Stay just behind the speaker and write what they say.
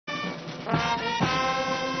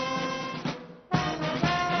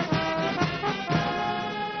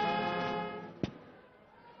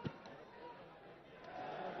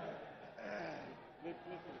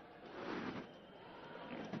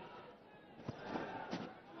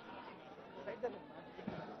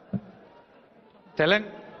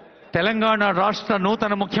తెలంగాణ రాష్ట్ర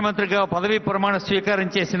నూతన ముఖ్యమంత్రిగా పదవీ ప్రమాణ స్వీకారం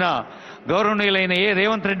చేసిన గౌరవనీయులైన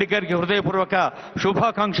రేవంత్ రెడ్డి గారికి హృదయపూర్వక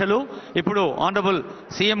శుభాకాంక్షలు. ఇప్పుడు ఆనరబుల్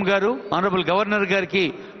సీఎం గారు, ఆనరబుల్ గవర్నర్ గారికి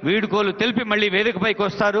వీడుకోలు తెలిపి మళ్ళీ వేదికపైకి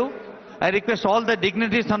వస్తారు. I request all the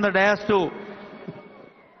dignities on the dais to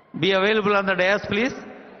be available on the dais please.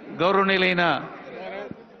 గౌరవనీయులైన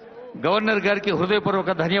గవర్నర్ గారికి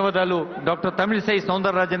హృదయపూర్వక ధన్యవాదాలు. డాక్టర్ తమిళిసై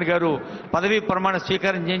సౌందరరాజన్ గారు పదవీ ప్రమాణ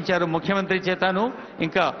స్వీకారం చేయించారు ముఖ్యమంత్రి చేతను,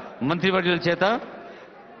 ఇంకా మంత్రివర్యుల చేత.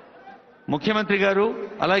 ముఖ్యమంత్రి గారు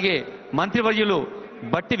అలాగే మంత్రివర్యులు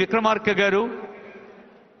బట్టి విక్రమార్క గారు,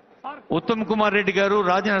 ఉత్తమ్ కుమార్ రెడ్డి గారు,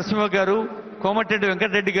 రాజనరసింహ గారు, కోమటిరెడ్డి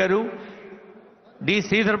వెంకటరెడ్డి గారు, డి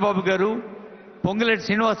శ్రీధర్ బాబు గారు, పొంగులేటి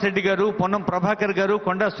శ్రీనివాస్ రెడ్డి గారు, పొన్నం ప్రభాకర్ గారు,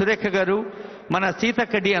 కొండా సురేఖ గారు, మన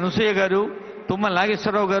సీతక్క డి అనసూయ గారు, తుమ్మల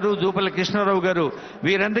నాగేశ్వరరావు గారు, జూపల్లి కృష్ణారావు గారు,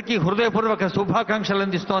 వీరందరికీ హృదయపూర్వక శుభాకాంక్షలు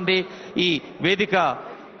అందిస్తోంది ఈ వేదిక.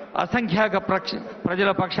 అసంఖ్యాక ప్రజల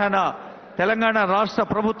పక్షాన తెలంగాణ రాష్ట్ర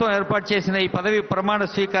ప్రభుత్వం ఏర్పాటు చేసిన ఈ పదవి ప్రమాణ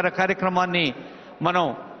స్వీకార కార్యక్రమాన్ని మనం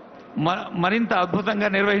మరింత అద్భుతంగా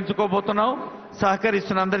నిర్వహించుకోబోతున్నాం.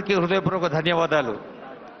 సహకరిస్తున్న అందరికీ హృదయపూర్వక ధన్యవాదాలు.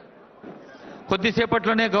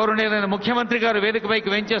 కొద్దిసేపట్లోనే గౌరవనీయులైన ముఖ్యమంత్రి గారు వేదికపైకి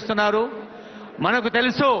వేంచేస్తున్నారు. మనకు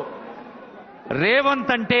తెలుసు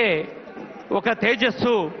రేవంత్ అంటే ఒక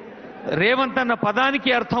తేజస్సు. రేవంత్ అన్న పదానికి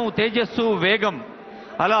అర్థం తేజస్సు, వేగం.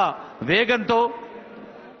 అలా వేగంతో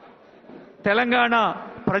తెలంగాణ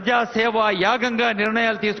ప్రజాసేవ యాగంగా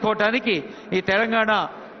నిర్ణయాలు తీసుకోవటానికి ఈ తెలంగాణ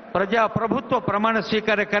ప్రజా ప్రభుత్వ ప్రమాణ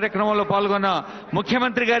స్వీకార కార్యక్రమంలో పాల్గొన్న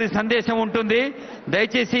ముఖ్యమంత్రి గారి సందేశం ఉంటుంది.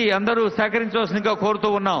 దయచేసి అందరూ సహకరించవలసిందిగా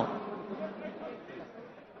కోరుతూ ఉన్నాం.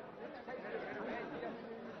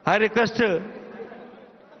 ఐ రిక్వెస్ట్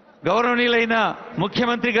గౌరవనీయులైన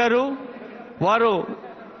ముఖ్యమంత్రి గారు, వారు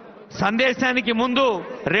సందేశానికి ముందు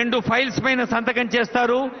 2 ఫైల్స్ పైన సంతకం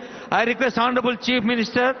చేస్తారు. I request honourable chief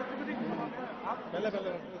minister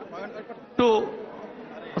to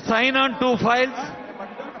sign on 2 files.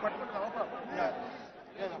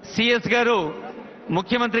 CS గారు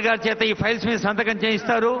ముఖ్యమంత్రి గారి చేత ఈ ఫైల్స్ మీద సంతకం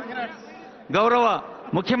చేయిస్తారు. గౌరవ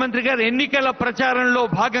ముఖ్యమంత్రి గారు ఎన్నికల ప్రచారంలో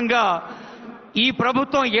భాగంగా ఈ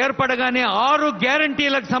ప్రభుత్వం ఏర్పడగానే 6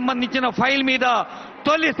 గ్యారంటీలకు సంబంధించిన ఫైల్ మీద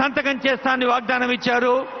తొలి సంతకం చేస్తానని వాగ్దానం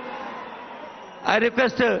ఇచ్చారు. ఐ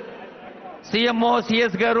రిక్వెస్ట్ సిఎంఓ,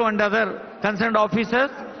 సిఎస్ గారు and other concerned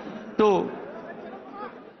officers to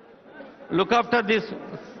look after this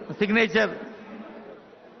signature.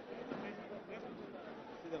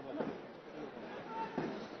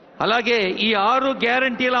 అలాగే ఈ 6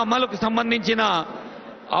 గ్యారంటీల అమలుకు సంబంధించిన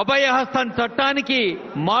అభయహస్తం చట్టానికి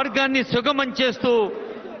మార్గాన్ని సుగమం చేస్తూ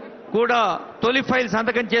కూడా తొలి ఫైల్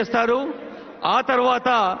సంతకం చేస్తారు. ఆ తర్వాత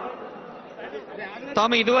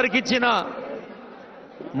తాము ఇదివరకు ఇచ్చిన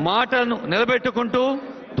మాటను నిలబెట్టుకుంటూ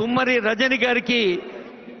తుమ్మరి రజని గారికి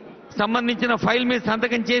సంబంధించిన ఫైల్ మీద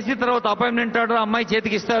సంతకం చేసి తర్వాత అపాయింట్మెంట్ ఆర్డర్ అమ్మాయి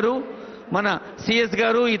చేతికిస్తారు. మన సిఎస్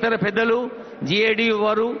గారు, ఇతర పెద్దలు, జిఏడి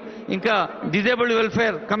వారు, ఇంకా డిజేబుల్డ్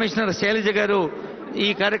వెల్ఫేర్ కమిషనర్ శైలజ గారు ఈ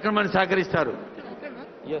కార్యక్రమాన్ని సహకరిస్తారు.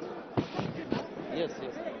 Yes. Yes,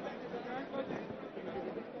 yes.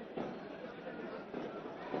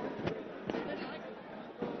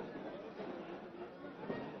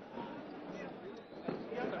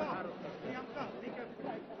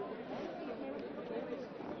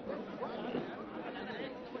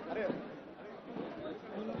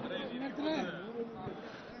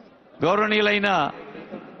 గౌరవనీయులైన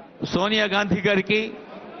సోనియా గాంధీ గారికి,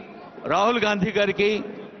 రాహుల్ గాంధీ గారికి,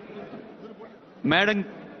 మేడం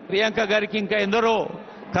ప్రియాంక గారికి, ఇంకా ఎందరో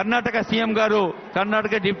కర్ణాటక సీఎం గారు,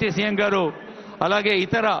 కర్ణాటక డిప్యూటీ సీఎం గారు, అలాగే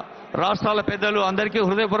ఇతర రాష్ట్రాల పెద్దలు అందరికీ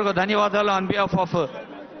హృదయపూర్వక ధన్యవాదాలు. On behalf of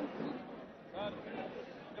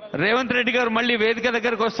Revanth Reddy గారు మళ్ళీ వేదిక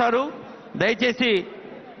దగ్గరకు వస్తారు. దయచేసి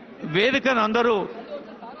వేదికను అందరూ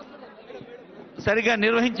సరిగా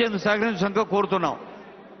నిర్వహించేందుకు సహకరించడానికి కోరుతున్నాం.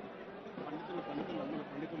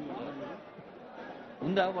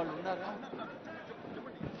 ఉందా, వాళ్ళు ఉన్నారా?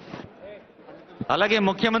 అలాగే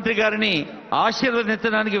ముఖ్యమంత్రి గారిని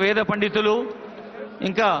ఆశీర్వదించడానికి వేద పండితులు,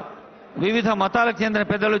 ఇంకా వివిధ మతాలకు చెందిన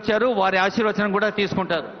పెద్దలు వచ్చారు. వారి ఆశీర్వచనం కూడా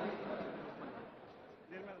తీసుకుంటారు.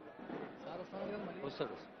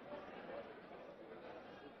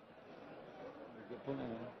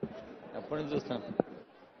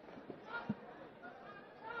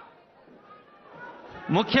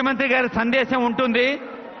 ముఖ్యమంత్రి గారి సందేశం ఉంటుంది.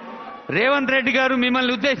 రేవంత్ రెడ్డి గారు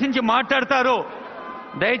మిమ్మల్ని ఉద్దేశించి మాట్లాడతారు.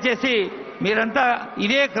 దయచేసి మీరంతా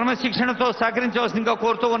ఇదే క్రమశిక్షణతో సహకరించవలసిందిగా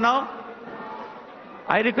కోరుతూ ఉన్నాం.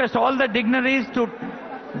 I request all the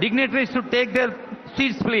dignitaries to take their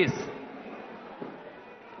seats, please.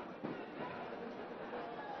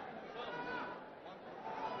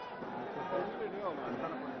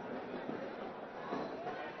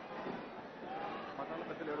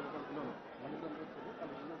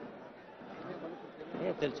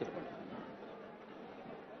 I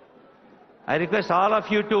request all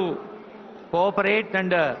of you to cooperate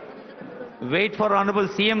and wait for Honorable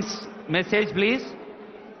CM's message, please.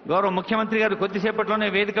 గౌరవ ముఖ్యమంత్రి గారు కొద్దిసేపట్లోనే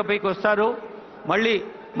వేదికపైకి వస్తారు. మళ్ళీ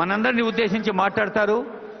మనందరినీ ఉద్దేశించి మాట్లాడతారు.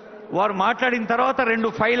 వారు మాట్లాడిన తర్వాత 2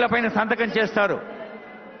 ఫైళ్ల పైన సంతకం చేస్తారు.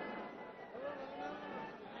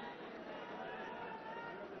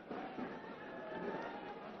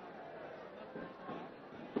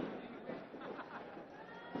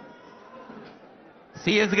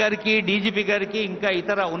 సిఎస్ గారికి, డీజీపీ గారికి, ఇంకా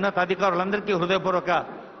ఇతర ఉన్నత అధికారులందరికీ హృదయపూర్వక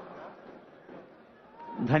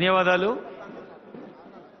ధన్యవాదాలు.